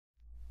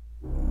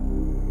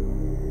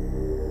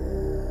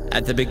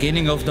At the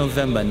beginning of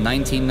November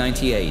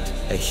 1998,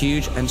 a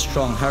huge and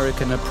strong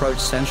hurricane approached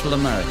Central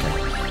America,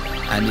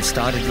 and it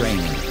started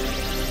raining.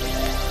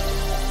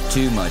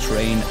 Too much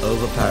rain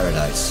over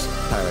paradise,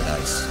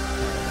 paradise,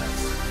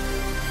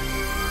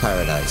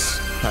 paradise,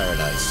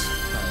 paradise,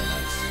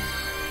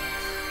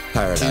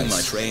 paradise, too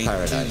much rain,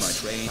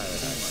 paradise,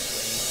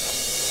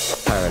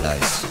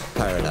 paradise,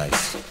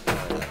 paradise,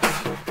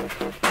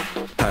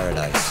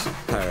 paradise,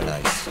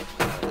 paradise,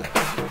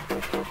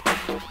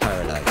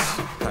 paradise,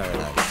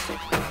 paradise.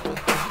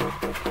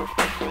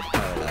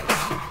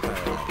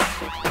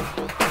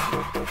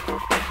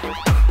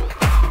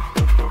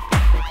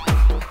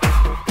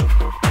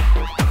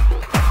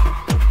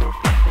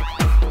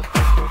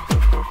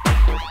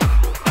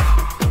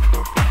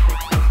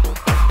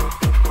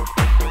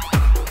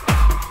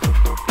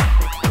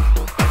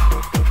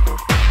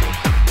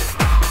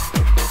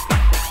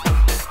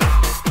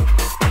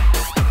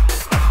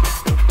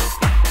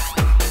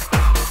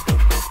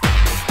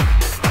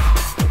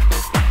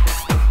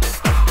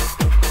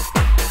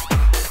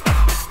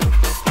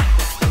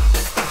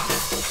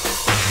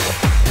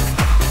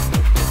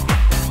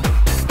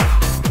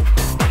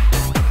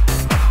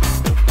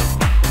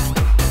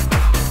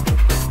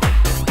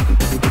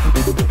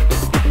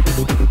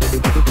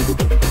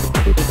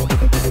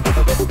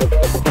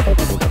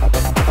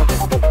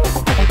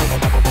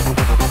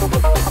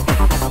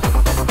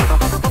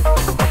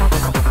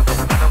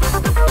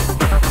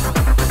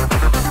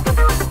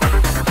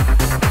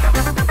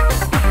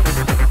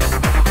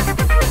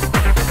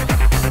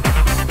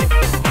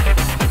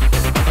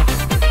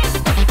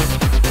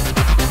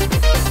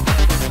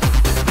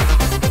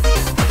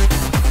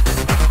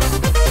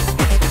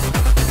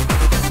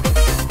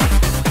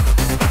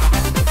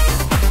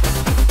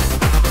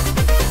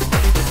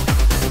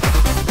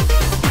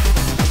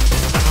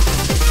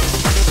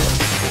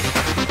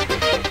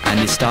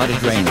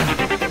 Started raining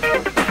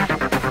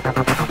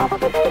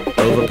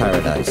over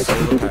paradise,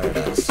 over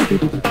paradise.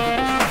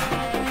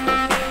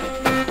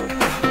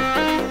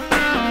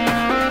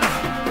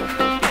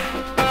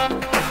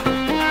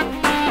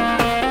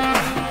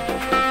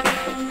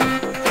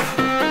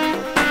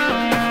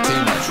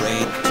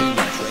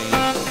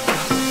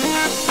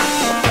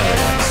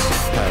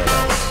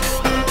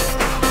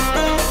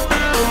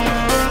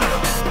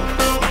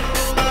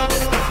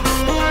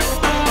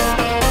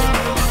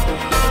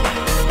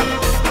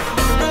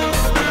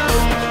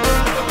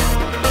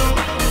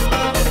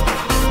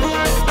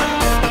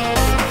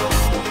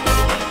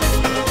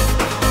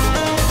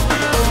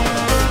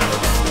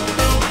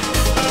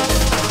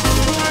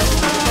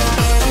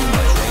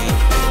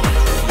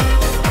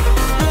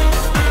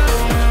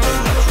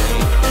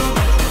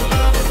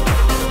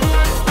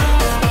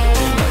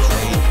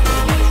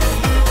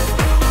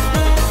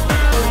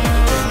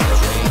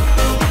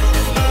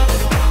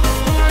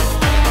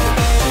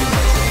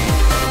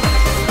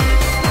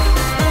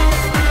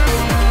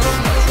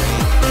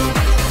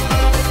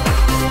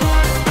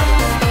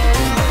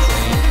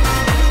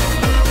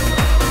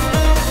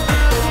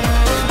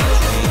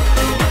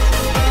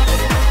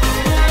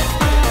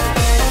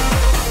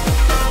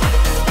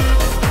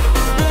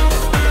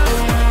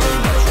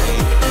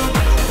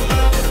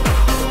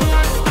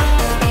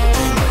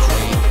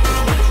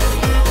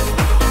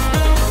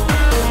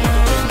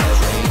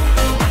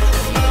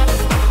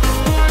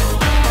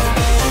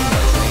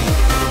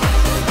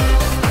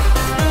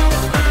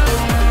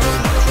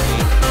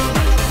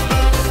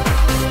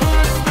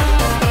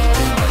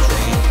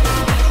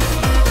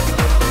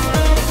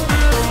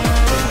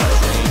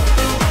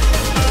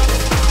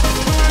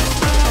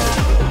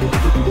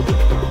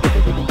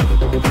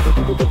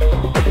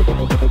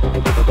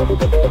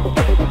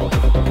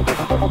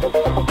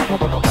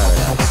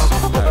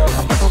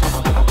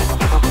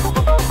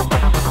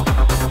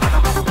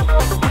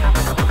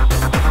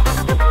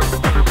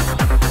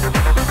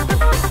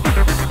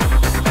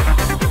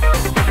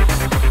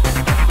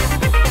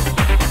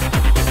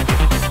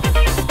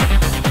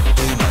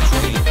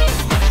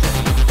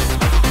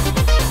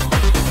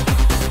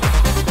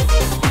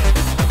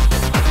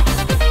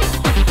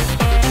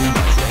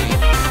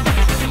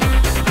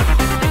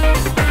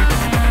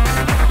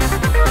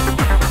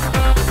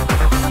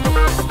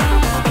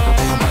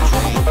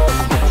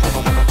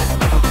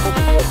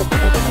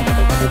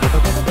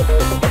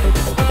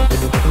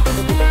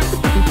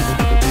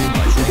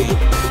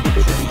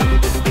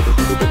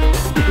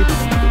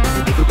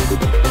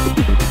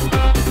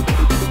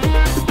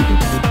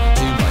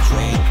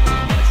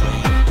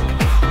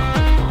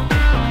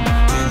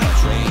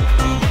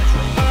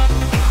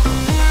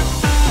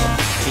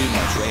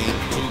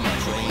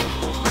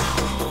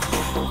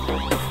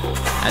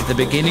 At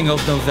the beginning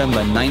of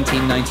November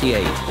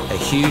 1998, a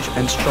huge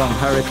and strong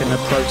hurricane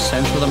approached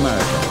Central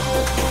America,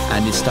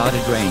 and it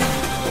started raining.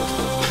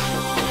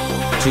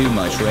 Too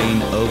much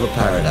rain over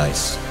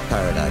paradise,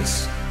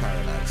 paradise.